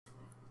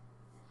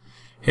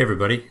Hey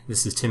everybody,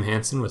 this is Tim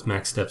Hansen with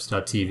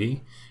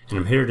MaxSteps.tv, and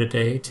I'm here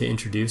today to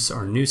introduce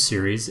our new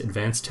series,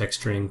 Advanced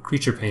Texturing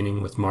Creature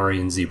Painting with Mari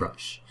and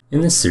Zbrush.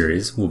 In this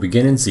series, we'll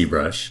begin in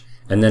Zbrush,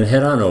 and then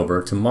head on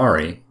over to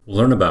Mari. We'll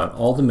learn about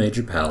all the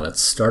major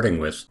palettes, starting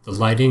with the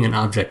Lighting and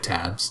Object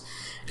tabs,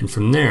 and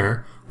from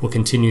there, we'll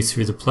continue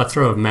through the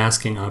plethora of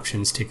masking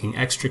options, taking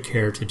extra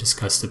care to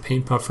discuss the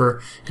paint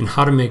buffer and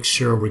how to make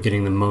sure we're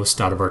getting the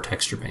most out of our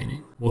texture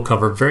painting. We'll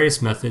cover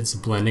various methods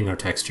of blending our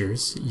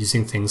textures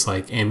using things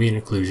like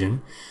ambient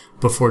occlusion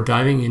before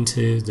diving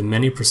into the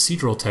many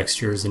procedural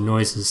textures and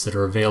noises that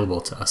are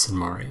available to us in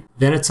Mari.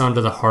 Then it's on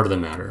to the heart of the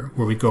matter,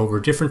 where we go over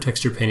different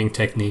texture painting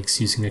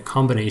techniques using a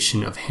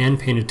combination of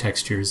hand-painted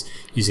textures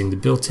using the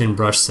built-in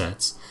brush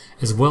sets,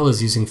 as well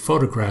as using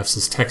photographs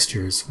as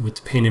textures with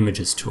the Paint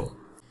Images tool.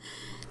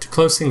 To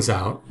close things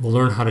out, we'll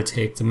learn how to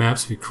take the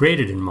maps we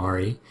created in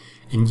Mari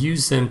and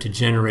use them to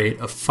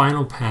generate a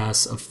final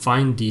pass of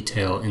fine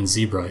detail in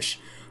ZBrush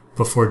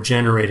before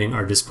generating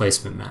our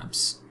displacement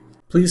maps.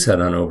 Please head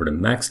on over to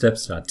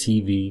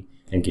MaxSteps.tv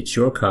and get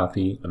your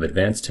copy of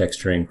Advanced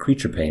Texturing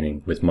Creature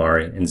Painting with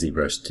Mari and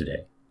ZBrush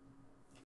today.